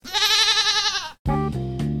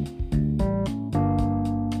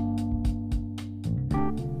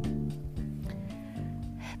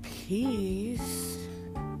Peace,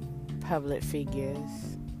 public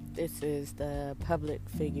figures. This is the Public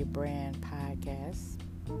Figure Brand Podcast,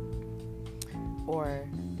 or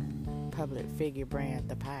Public Figure Brand,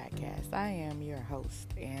 the podcast. I am your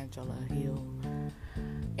host, Angela Hill,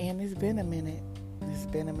 and it's been a minute. It's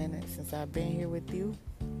been a minute since I've been here with you.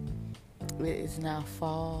 It is now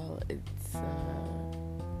fall. It's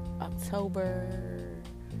October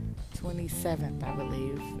 27th, I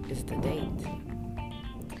believe, is the date.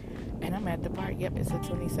 And I'm at the park. Yep, it's the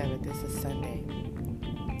 27th. It's a Sunday.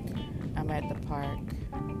 I'm at the park,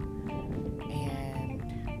 and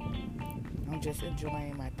I'm just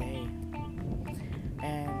enjoying my day.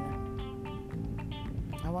 And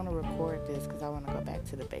I want to record this because I want to go back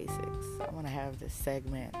to the basics. I want to have this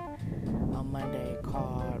segment on Monday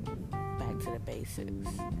called Back to the Basics.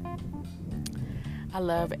 I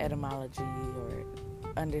love etymology, or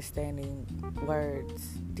understanding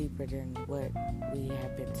words deeper than what we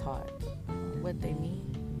have been taught, what they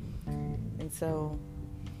mean. And so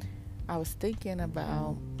I was thinking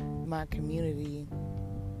about my community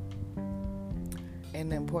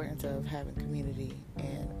and the importance of having community,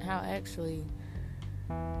 and how actually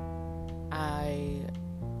I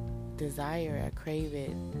desire, I crave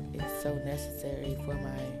it. It's so necessary for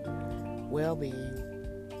my well-being.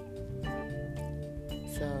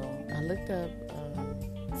 So I looked up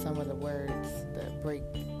some of the words that break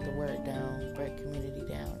the word down, break community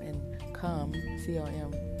down, and come,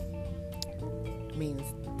 C-O-M,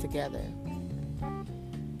 means together.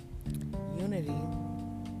 Unity,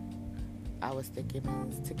 I was thinking,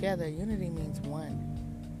 means together. Unity means one.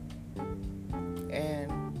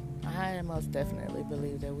 And I most definitely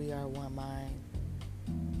believe that we are one mind.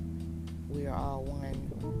 We are all one.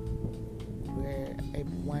 We're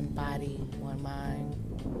one body, one mind,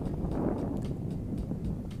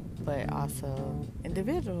 but also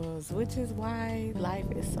individuals, which is why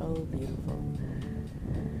life is so beautiful.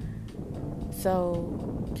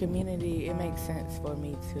 So community, it makes sense for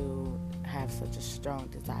me to have such a strong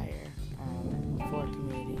desire for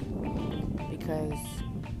community, because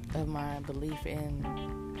of my belief in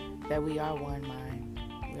that we are one mind,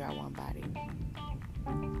 we are one body.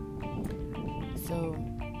 So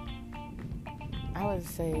I would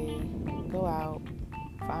say, go out,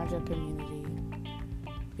 find your community,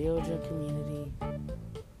 build your community.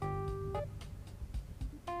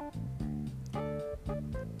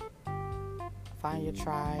 Find your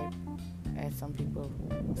tribe, as some people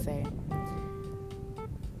say.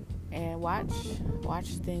 And watch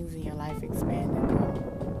things in your life expand and grow.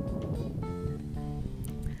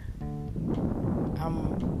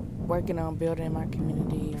 I'm working on building my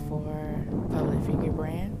community for Public Figure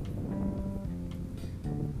Brand.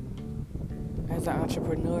 As an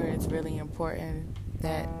entrepreneur, it's really important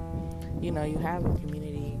that, you have a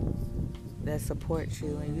community that supports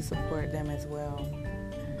you and you support them as well.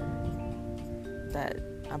 That,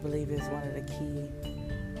 I believe, is one of the key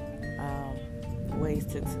ways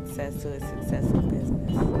to success, to a successful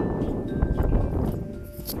business.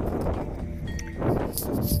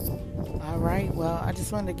 All right, well, I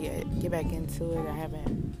just wanted to get back into it. I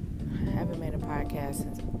haven't made a podcast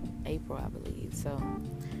since April, I believe, so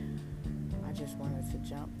I just wanted to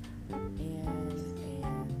jump in,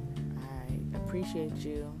 and I appreciate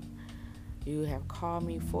you. You have called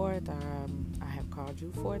me forth, I have called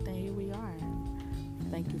you forth, and here we are.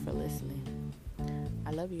 Thank you for listening.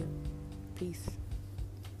 I love you. Peace.